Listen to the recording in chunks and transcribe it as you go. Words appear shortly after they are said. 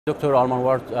Dr.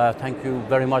 Allman-Ward, thank you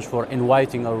very much for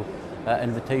inviting our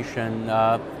invitation.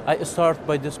 I start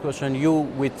by this question. You,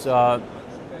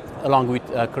 along with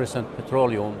Crescent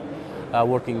Petroleum,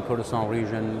 working in Kurdistan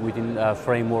region within a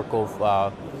framework of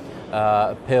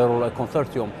Pearl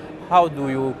Consortium. How do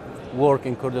you work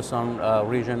in Kurdistan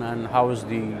region, and how is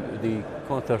the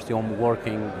consortium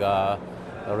working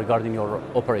regarding your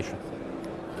operation?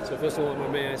 So first of all,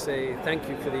 may I say thank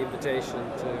you for the invitation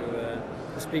to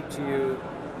speak to you.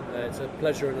 It's a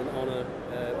pleasure and an honor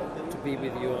to be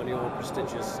with you on your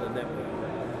prestigious network.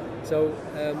 So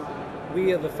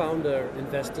we are the founder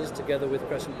investors, together with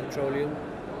Crescent Petroleum,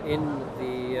 in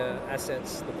the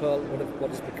assets, the Pearl, what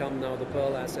has become now the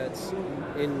Pearl assets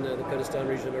in the Kurdistan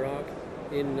region of Iraq,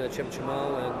 in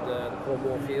Chemchemal and the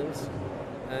Khor fields.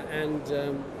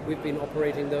 We've been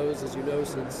operating those, as you know,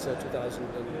 since 2000.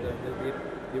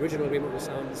 The original agreement was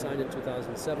signed in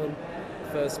 2007,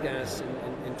 first gas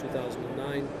in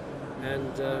 2009,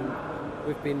 and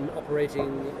we've been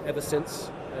operating ever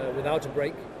since without a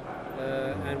break.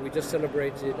 And we just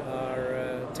celebrated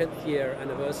our 10th year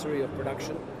anniversary of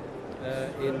production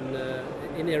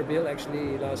in Erbil,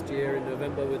 actually last year in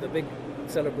November, with a big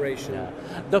celebration. Yeah.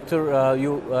 Doctor,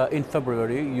 in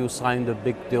February you signed a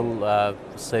big deal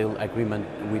sale agreement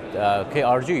with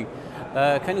KRG.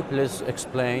 Can you please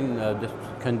explain the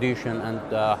condition and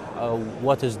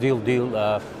what is deal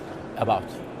about?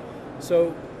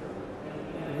 So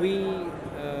we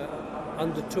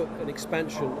undertook an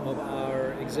expansion of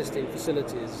our existing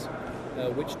facilities,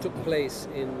 which took place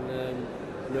in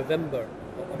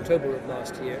October of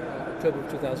last year, October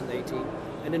of 2018.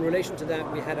 And in relation to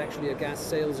that, we had actually a gas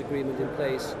sales agreement in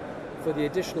place for the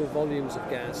additional volumes of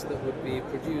gas that would be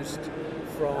produced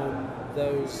from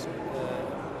those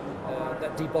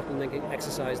that debottlenecking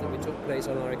exercise that we took place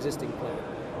on our existing plant.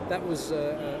 That was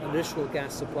additional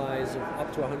gas supplies of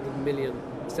up to 100 million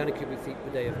standard cubic feet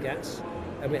per day of gas.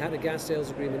 And we had a gas sales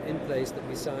agreement in place that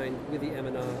we signed with the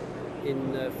MNR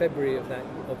in February of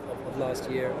last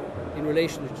year in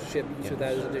relationship to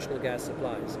those additional gas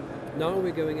supplies. Now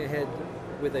we're going ahead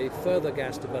with a further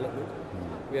gas development.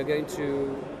 We are going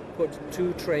to put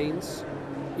 2 trains,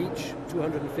 each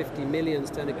 250 million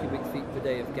standard cubic feet per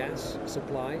day of gas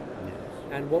supply.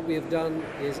 And what we have done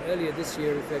is earlier this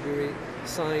year in February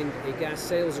signed a gas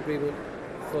sales agreement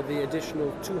for the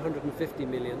additional 250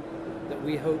 million that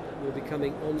we hope will be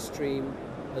coming on stream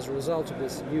as a result of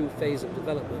this new phase of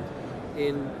development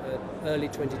in early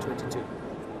 2022.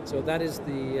 So that is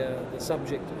the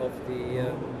subject of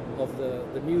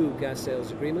the new gas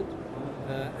sales agreement,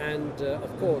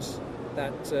 of course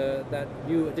that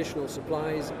new additional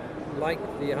supplies, like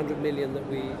the 100 million that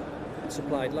we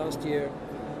supplied last year,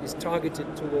 is targeted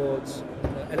towards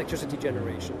electricity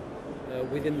generation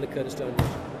within the Kurdistan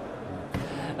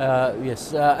region.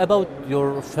 Yes, about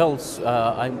your fields,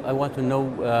 I want to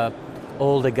know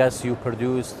all the gas you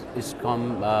produce is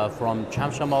come from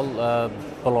Chemchemal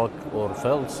block or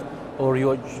fields, or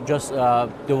you're just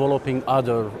developing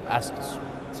other assets?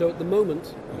 So at the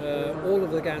moment, all of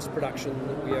the gas production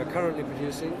that we are currently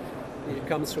producing, it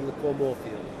comes from the Khor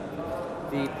field.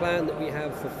 The plan that we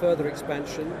have for further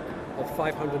expansion of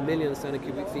 500 million standard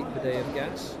cubic feet per day of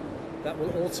gas, that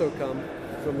will also come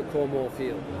from the Khor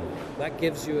field. That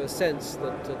gives you a sense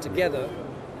that together,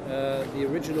 the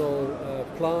original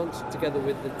plant, together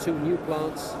with the 2 new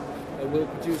plants, will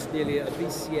produce nearly a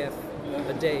BCF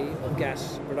a day of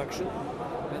gas production.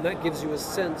 And that gives you a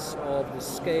sense of the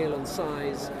scale and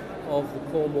size of the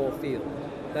Khor field.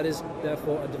 That is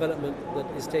therefore a development that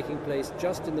is taking place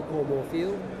just in the Khor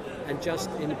field and just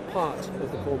in part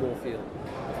of the Khor field.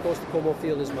 Of course, the Khor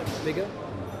field is much bigger,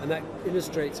 and that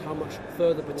illustrates how much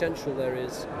further potential there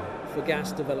is for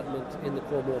gas development in the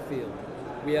Khor field.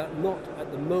 We are not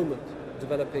at the moment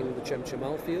developing the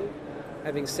Chemchemal field.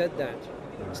 Having said that,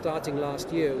 starting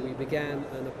last year, we began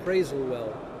an appraisal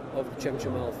well of the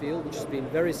Chemchemal field, which has been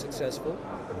very successful.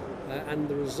 And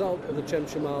the result of the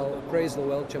Chemchemal appraisal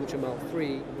well, Chemchemal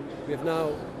 3, we have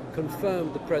now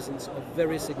confirmed the presence of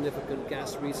very significant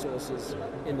gas resources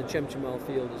in the Chemchemal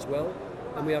field as well.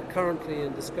 And we are currently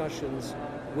in discussions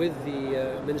with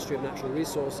the Ministry of Natural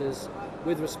Resources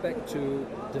with respect to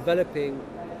developing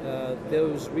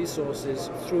those resources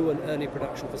through an early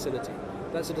production facility.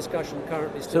 That's a discussion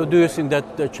currently still. So do you think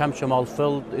that the Chemchemal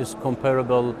field is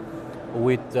comparable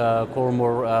with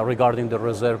Khor regarding the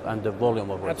reserve and the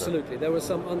volume of reserve? Absolutely. There were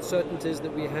some uncertainties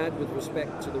that we had with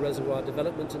respect to the reservoir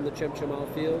development in the Chemchemal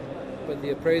field, but the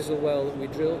appraisal well that we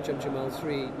drilled, Chemchemal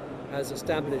 3, has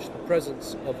established the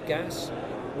presence of gas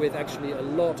with actually a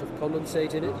lot of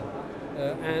condensate in it,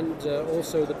 and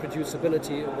also the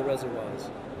producibility of the reservoirs.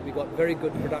 We got very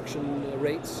good production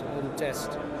rates on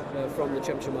test from the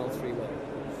Chemchemal 3 well.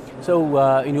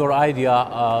 So in your idea,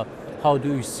 how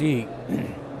do you see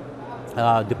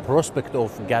the prospect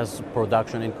of gas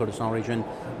production in Kurdistan region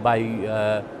by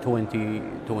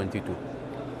 2022?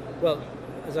 Well,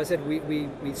 as I said, we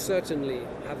certainly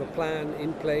have a plan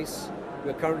in place.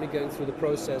 We're currently going through the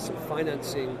process of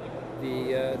financing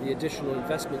the additional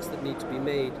investments that need to be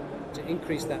made to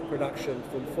increase that production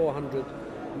from 400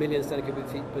 million standard cubic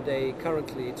feet per day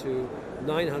currently to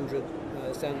 900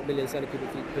 million standard cubic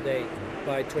feet per day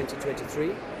by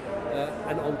 2023.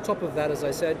 And on top of that, as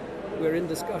I said, we're in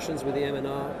discussions with the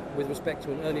MNR with respect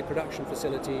to an early production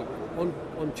facility on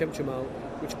Chemchemal,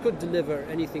 which could deliver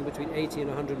anything between 80 and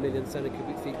 100 million standard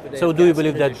cubic feet per day. So do you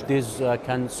believe that this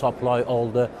can supply all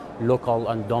the local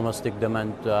and domestic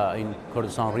demand in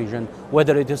Kurdistan region,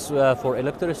 whether it is for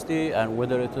electricity and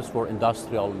whether it is for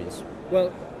industrial means?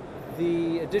 Well,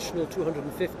 the additional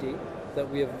 250 that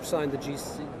we have signed the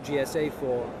GSA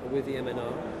for with the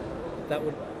MNR, that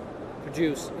would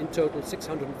produce in total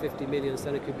 650 million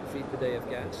standard cubic feet per day of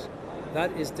gas.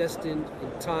 That is destined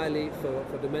entirely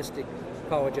for domestic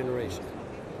power generation.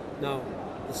 Now,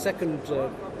 the second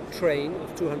train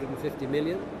of 250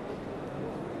 million,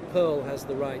 Pearl has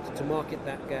the right to market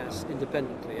that gas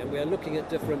independently, and we are looking at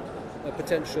different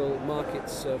potential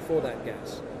markets for that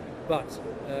gas. But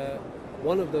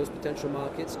one of those potential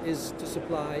markets is to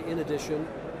supply, in addition,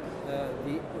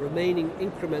 the remaining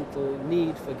incremental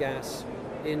need for gas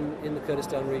in the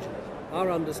Kurdistan region.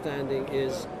 Our understanding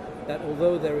is that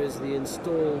although there is the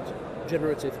installed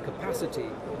generative capacity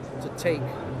to take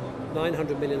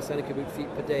 900 million standard cubic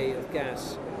feet per day of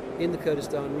gas in the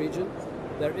Kurdistan region,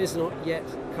 there is not yet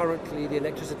currently the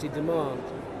electricity demand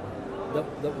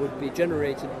that would be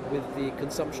generated with the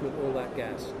consumption of all that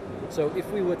gas. So if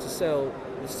we were to sell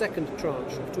the second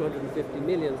tranche of 250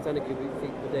 million standard cubic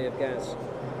feet per day of gas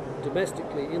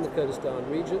domestically in the Kurdistan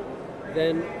region,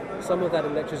 then some of that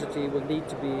electricity will need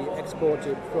to be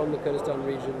exported from the Kurdistan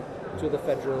region to the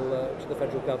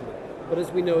federal government. But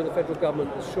as we know, the federal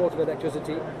government is short of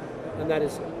electricity, and that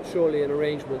is surely an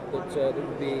arrangement that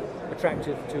would be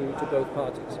attractive to both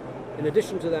parties. In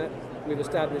addition to that, we've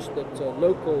established that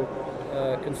local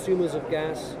consumers of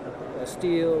gas,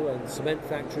 steel and cement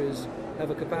factories, have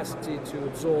a capacity to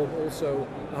absorb also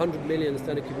 100 million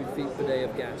standard cubic feet per day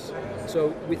of gas.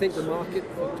 So we think the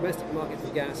domestic market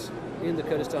for gas in the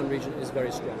Kurdistan region is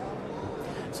very strong.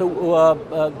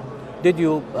 So did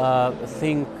you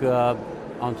think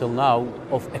until now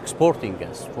of exporting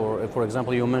gas? For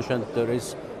example, you mentioned there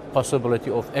is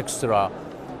possibility of extra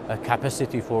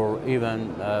capacity for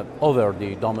even over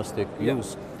the domestic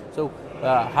use. So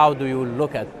how do you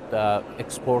look at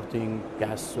exporting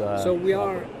gas? So we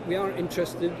are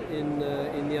interested in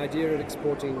the idea of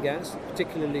exporting gas,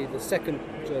 particularly the second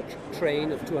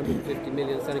train of 250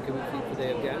 million standard cubic feet per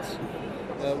day of gas.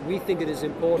 We think it is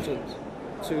important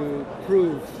to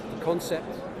prove the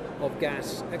concept of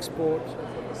gas export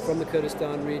from the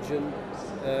Kurdistan region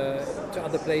to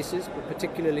other places, but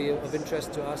particularly of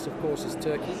interest to us, of course, is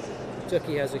Turkey.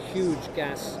 Turkey has a huge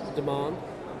gas demand,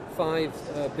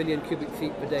 5 billion cubic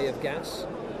feet per day of gas,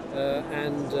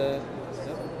 and a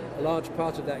large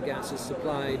part of that gas is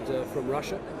supplied from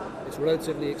Russia. It's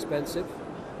relatively expensive,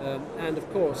 and of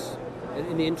course,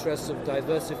 in the interests of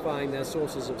diversifying their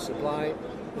sources of supply,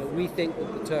 we think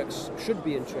that the Turks should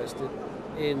be interested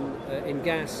in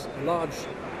gas, a large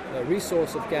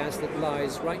resource of gas that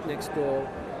lies right next door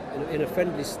in a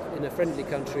friendly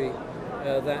country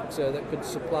that could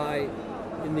supply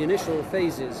in the initial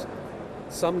phases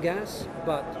some gas,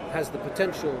 but has the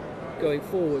potential going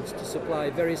forwards to supply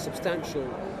a very substantial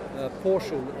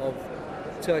portion of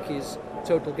Turkey's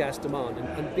total gas demand.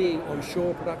 And being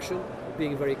onshore production,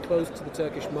 being very close to the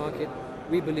Turkish market,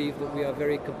 we believe that we are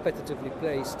very competitively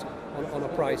placed on the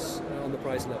price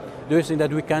level. Do you think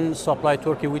that we can supply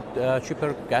Turkey with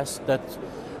cheaper gas that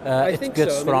it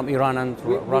gets so. from Iran and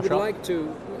Russia?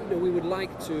 We would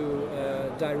like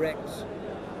to direct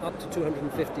up to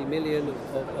 250 million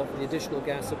of the additional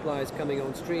gas supplies coming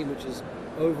on stream, which is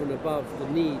over and above the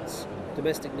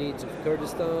domestic needs of the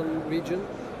Kurdistan region.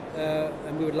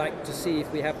 And we would like to see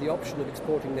if we have the option of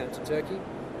exporting that to Turkey.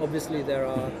 Obviously, there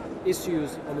are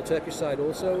issues on the Turkish side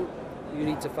also. You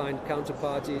need to find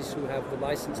counterparties who have the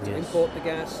license to import the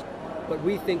gas. But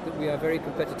we think that we are very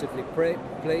competitively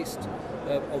placed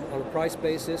on a price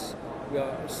basis. We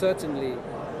are certainly,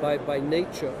 by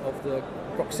nature of the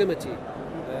proximity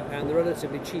and the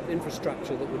relatively cheap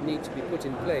infrastructure that would need to be put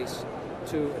in place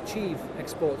to achieve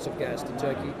exports of gas to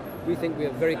Turkey, we think we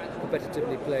are very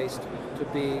competitively placed to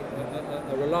be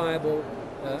a reliable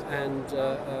and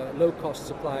low-cost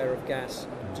supplier of gas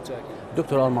to Turkey.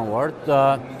 Dr. Allman-Ward,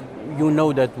 you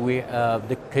know that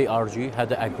the KRG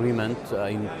had an agreement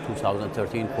in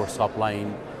 2013 for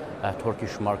supplying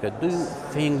Turkish market. Do you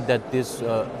think that this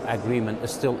agreement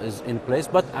still is in place?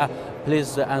 But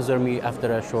please answer me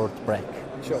after a short break.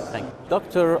 Sure. Thank you.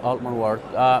 Dr. Allman-Ward,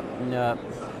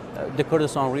 the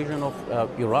Kurdistan region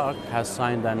of Iraq has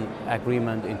signed an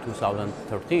agreement in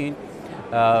 2013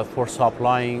 for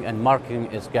supplying and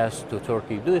marketing its gas to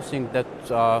Turkey. Do you think that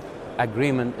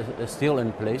agreement is still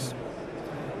in place?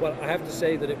 Well, I have to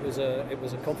say that it was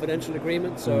a confidential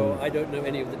agreement, so I don't know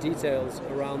any of the details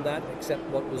around that except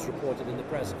what was reported in the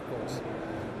press, of course.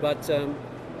 But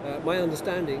my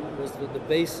understanding was that the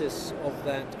basis of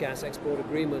that gas export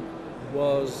agreement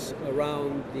was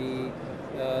around the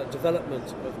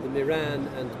development of the Miran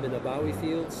and Minabawi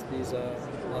fields. These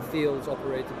are fields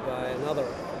operated by another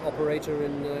operator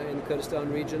in the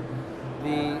Kurdistan region.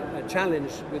 The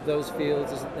challenge with those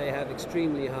fields is that they have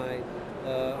extremely high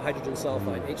hydrogen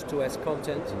sulfide, H2S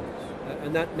content,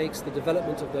 and that makes the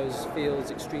development of those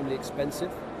fields extremely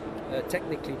expensive,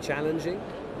 technically challenging,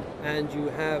 and you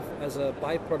have, as a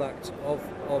byproduct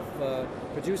of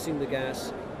producing the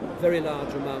gas, very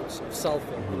large amounts of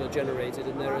sulfur that are generated,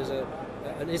 and there is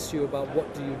an issue about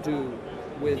what do you do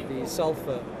with the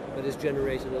sulfur that is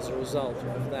generated as a result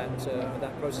of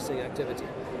that processing activity.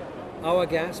 Our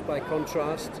gas, by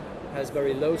contrast, has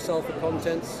very low sulfur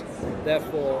contents,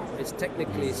 therefore it's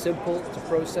technically simple to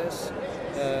process,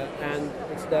 and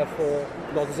it's therefore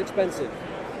not as expensive.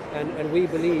 And we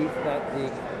believe that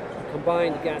the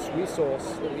combined gas resource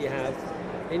that we have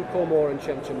in Khor and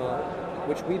Chemchemal,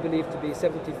 which we believe to be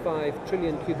 75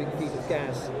 trillion cubic feet of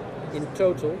gas in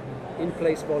total, in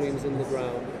place volumes in the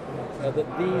ground, that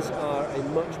these are a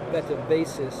much better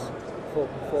basis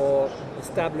for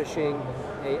establishing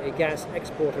a gas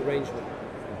export arrangement.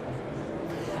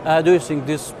 Do you think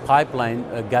this pipeline,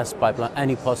 gas pipeline,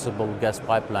 any possible gas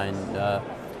pipeline,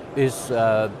 is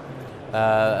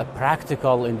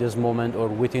practical in this moment or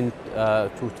within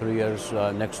 2-3 years,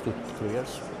 next 2-3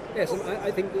 years? Yes, and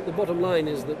I think that the bottom line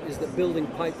is that building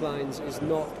pipelines is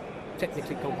not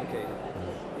technically complicated.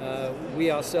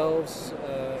 We ourselves,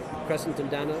 Crescent and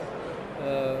Dana,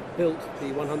 built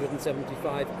the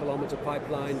 175-kilometer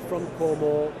pipeline from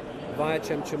Khor via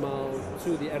Chemchemal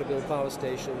to the Erbil power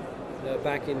station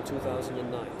back in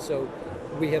 2009. So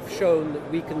we have shown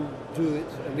that we can do it,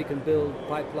 and we can build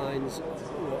pipelines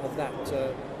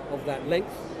of that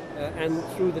length and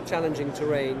through the challenging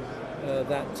terrain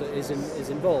that is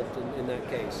involved in that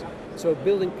case. So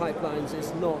building pipelines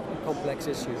is not a complex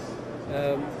issue.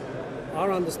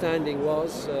 Our understanding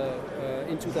was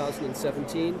in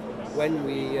 2017, when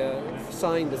we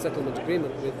signed the settlement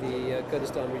agreement with the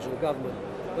Kurdistan regional government,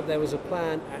 that there was a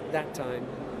plan at that time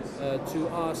to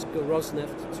ask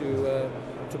Rosneft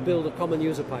to build a common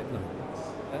user pipeline.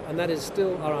 And that is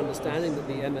still our understanding, that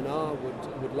the MNR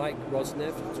would like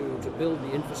Rosneft to build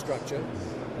the infrastructure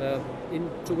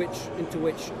into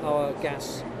which our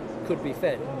gas could be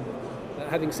fed.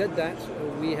 Having said that,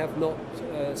 we have not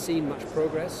seen much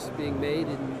progress being made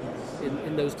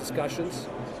in those discussions,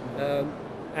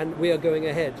 and we are going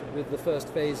ahead with the first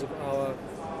phase of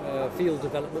our field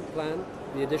development plan,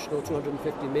 the additional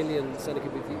 250 million standard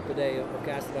cubic feet per day of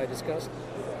gas that I discussed.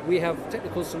 We have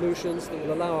technical solutions that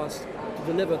will allow us to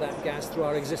deliver that gas through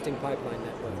our existing pipeline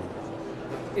network.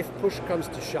 If push comes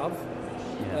to shove,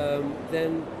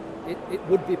 then it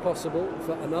would be possible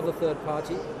for another third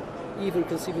party, even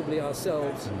conceivably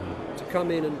ourselves, to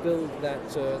come in and build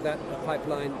that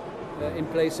pipeline in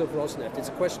place of Rosneft. It's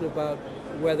a question about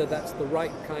whether that's the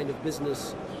right kind of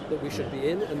business that we should be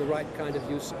in and the right kind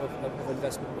of use of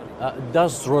investment money.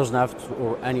 Does Rosneft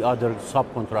or any other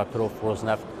subcontractor of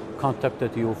Rosneft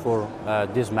contacted you for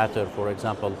this matter, for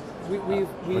example,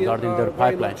 regarding their pipeline?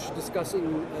 We are very much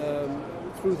discussing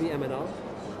through the MNR,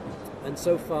 and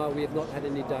so far we have not had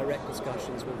any direct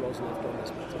discussions with Rosneft on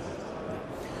this matter.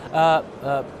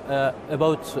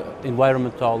 About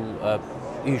environmental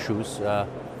issues,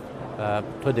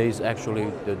 today's actually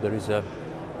there is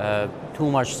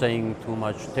too much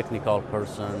technical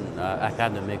person,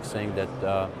 academic saying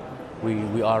that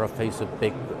we are facing a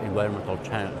big environmental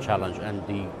challenge, and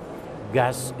the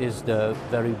gas is the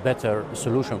very better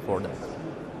solution for that.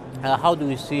 How do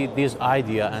you see this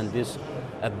idea and this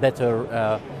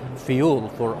better fuel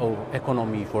for our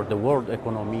economy, for the world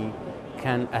economy,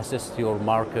 can assist your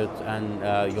market and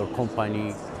your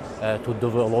company to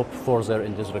develop further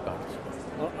in this regard?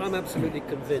 Well, I'm absolutely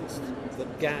convinced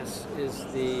that gas is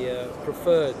the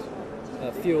preferred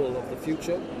fuel of the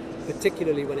future,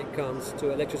 particularly when it comes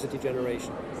to electricity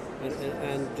generation.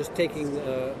 And just taking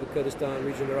the Kurdistan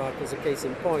region of Iraq as a case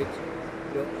in point,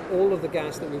 all of the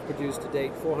gas that we've produced to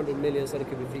date, 400 million standard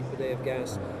cubic feet per day of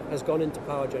gas, has gone into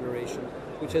power generation,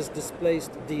 which has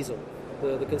displaced diesel,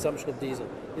 the consumption of diesel.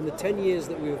 In the 10 years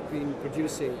that we've been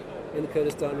producing in the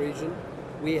Kurdistan region,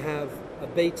 we have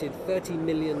abated 30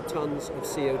 million tons of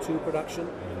CO2 production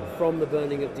from the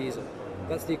burning of diesel.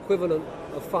 That's the equivalent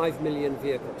of 5 million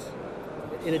vehicles.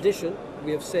 In addition,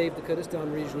 we have saved the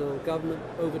Kurdistan regional government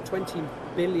over $20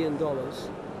 billion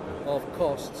of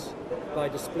costs by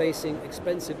displacing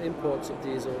expensive imports of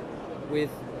diesel with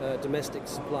domestic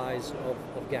supplies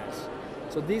of gas.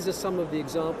 So these are some of the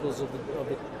examples of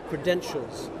the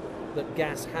credentials that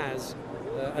gas has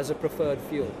as a preferred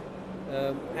fuel.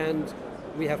 And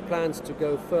we have plans to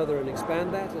go further and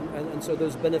expand that, and so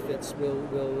those benefits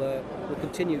will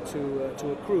continue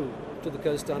to accrue to the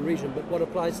Kurdistan region. But what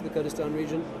applies to the Kurdistan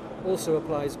region also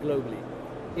applies globally.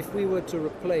 If we were to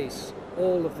replace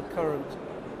all of the current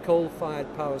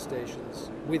coal-fired power stations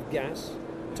with gas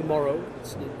tomorrow,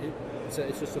 it's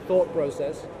just a thought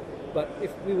process, but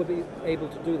if we would be able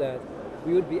to do that,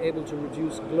 we would be able to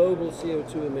reduce global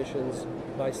CO2 emissions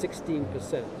by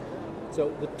 16%.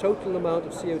 So the total amount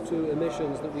of CO2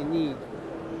 emissions that we need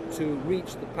to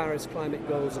reach the Paris climate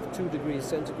goals of 2 degrees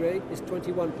centigrade is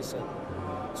 21%.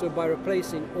 So by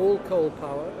replacing all coal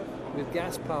power with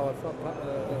gas power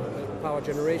power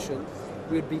generation,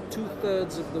 we would be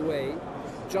 2/3 of the way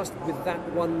just with that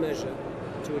one measure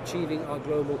to achieving our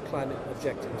global climate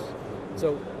objectives.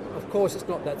 So of course it's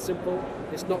not that simple,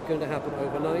 it's not going to happen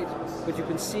overnight, but you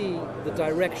can see the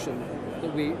direction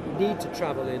that we need to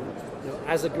travel in,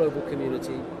 as a global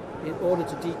community in order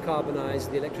to decarbonize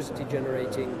the electricity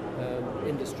generating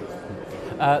industry.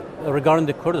 Regarding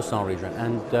the Kurdistan region,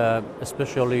 and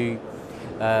especially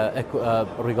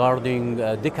regarding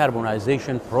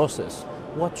decarbonization process,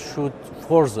 what should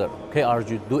further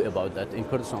KRG do about that in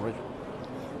Kurdistan region?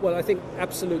 Well, I think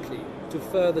absolutely to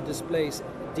further displace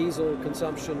diesel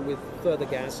consumption with further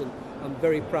gas, and I'm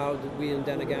very proud that we in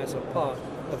Dana Gas are part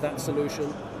of that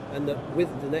solution, and that with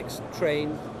the next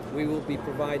train we will be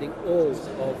providing all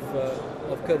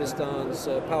of Kurdistan's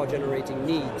power generating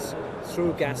needs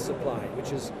through gas supply,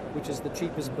 which is the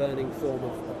cheapest burning form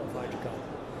of hydrocarbon.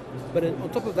 But on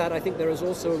top of that, I think there is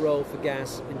also a role for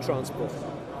gas in transport.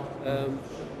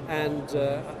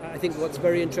 I think what's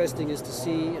very interesting is to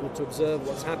see and to observe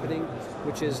what's happening,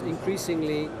 which is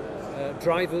increasingly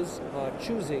drivers are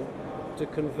choosing to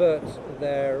convert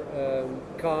their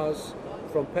cars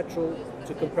from petrol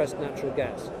to compressed natural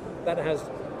gas. That has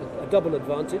a double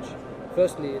advantage.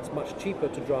 Firstly, it's much cheaper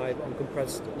to drive on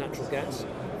compressed natural gas.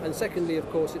 And secondly, of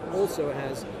course, it also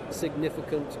has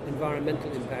significant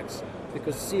environmental impacts,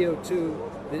 because CO2,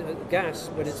 the gas,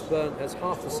 when it's burnt, has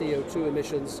half the CO2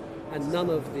 emissions and none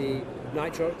of the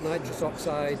nitrous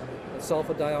oxide,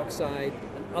 sulfur dioxide,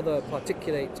 and other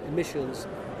particulate emissions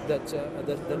that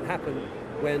happen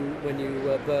when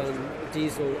you burn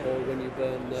diesel or when you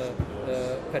burn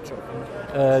petrol.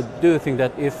 Do you think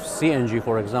that if CNG,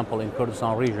 for example, in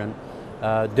Kurdistan region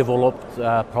developed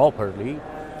properly,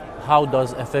 how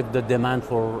does it affect the demand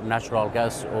for natural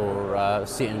gas or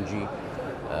CNG?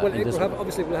 Well, it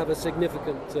will have a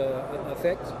significant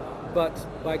effect, but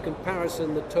by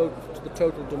comparison, the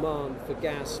total demand for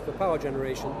gas for power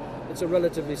generation, it's a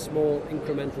relatively small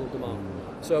incremental demand.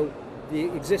 So the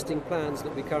existing plans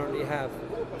that we currently have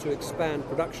to expand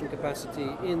production capacity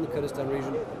in the Kurdistan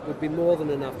region would be more than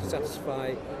enough to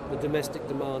satisfy the domestic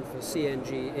demand for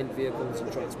CNG in vehicles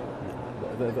and transport.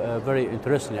 Very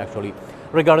interesting, actually.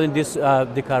 Regarding this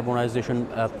decarbonization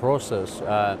process,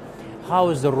 how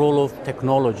is the role of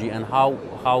technology, and how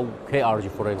KRG,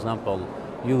 for example,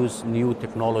 use new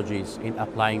technologies in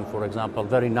applying, for example,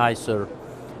 very nicer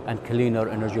and cleaner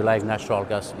energy like natural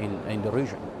gas in the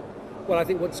region? Well, I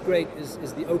think what's great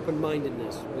is the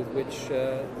open-mindedness with which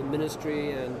the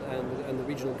ministry and the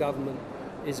regional government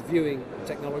is viewing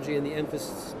technology, and the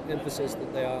emphasis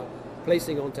that they are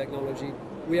placing on technology.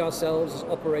 We ourselves, as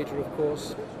operator, of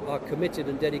course, are committed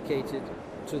and dedicated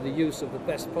to the use of the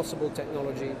best possible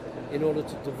technology in order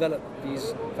to develop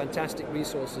these fantastic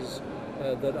resources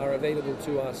that are available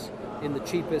to us in the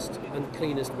cheapest and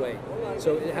cleanest way.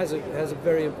 So it has a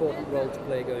very important role to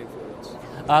play going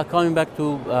forwards. Coming back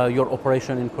to your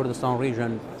operation in Kurdistan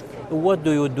region, what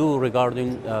do you do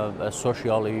regarding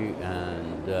socially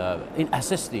and in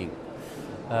assisting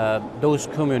those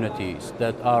communities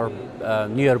that are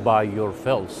nearby your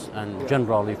fields and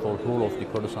generally for the whole of the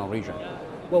Kurdistan region?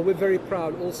 Well, we're very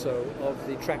proud also of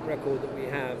the track record that we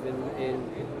have in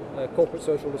corporate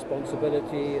social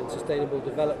responsibility and sustainable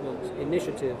development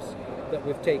initiatives that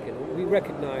we've taken. We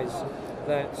recognize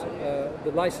that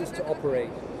the license to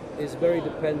operate is very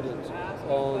dependent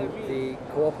on the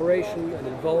cooperation and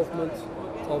involvement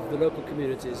of the local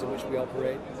communities in which we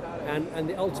operate, and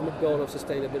the ultimate goal of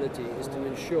sustainability is to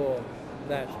ensure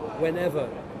that whenever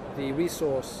the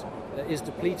resource is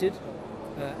depleted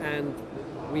and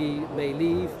we may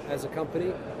leave as a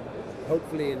company,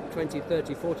 hopefully in 20,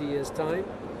 30, 40 years' time,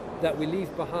 that we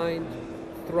leave behind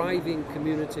thriving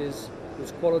communities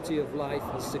whose quality of life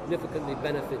has significantly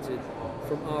benefited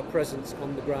from our presence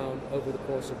on the ground over the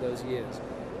course of those years.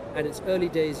 And it's early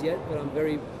days yet, but I'm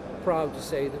very proud to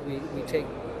say that we take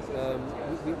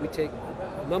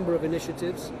a number of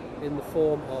initiatives in the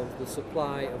form of the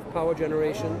supply of power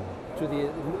generation to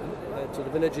the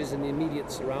villages in the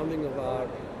immediate surrounding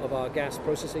of our gas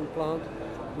processing plant.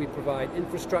 We provide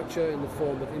infrastructure in the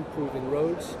form of improving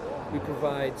roads. We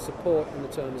provide support in the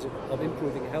terms of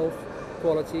improving health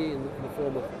quality in the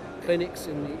form of clinics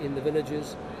in the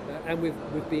villages, and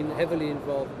we've been heavily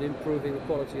involved in improving the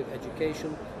quality of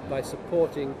education by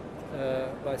supporting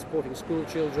school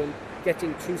children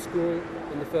getting to school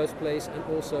in the first place, and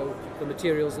also the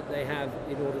materials that they have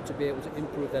in order to be able to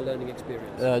improve their learning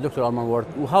experience. Dr. Allman-Ward,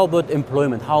 how about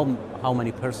employment? How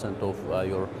many percent of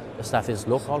your staff is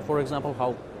local, for example?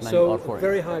 How many are foreign? A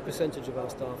very high percentage of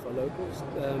our staff are locals.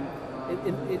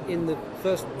 In the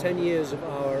first 10 years of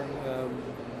our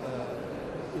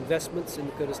investments in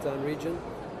the Kurdistan region,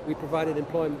 we provided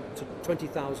employment to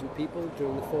 20,000 people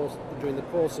during the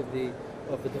course of the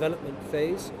development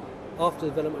phase. After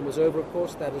development was over, of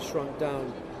course, that has shrunk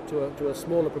down to a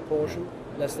smaller proportion,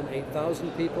 less than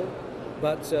 8,000 people.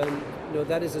 But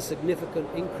that is a significant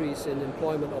increase in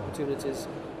employment opportunities,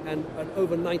 and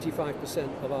over 95%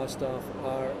 of our staff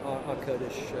are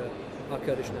Kurdish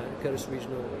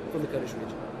regional, from the Kurdish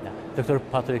region. Yeah. Dr.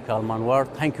 Patrick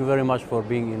Allman-Ward, thank you very much for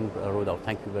being in Rudaw.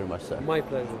 Thank you very much, sir. My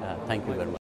pleasure. Thank you very much.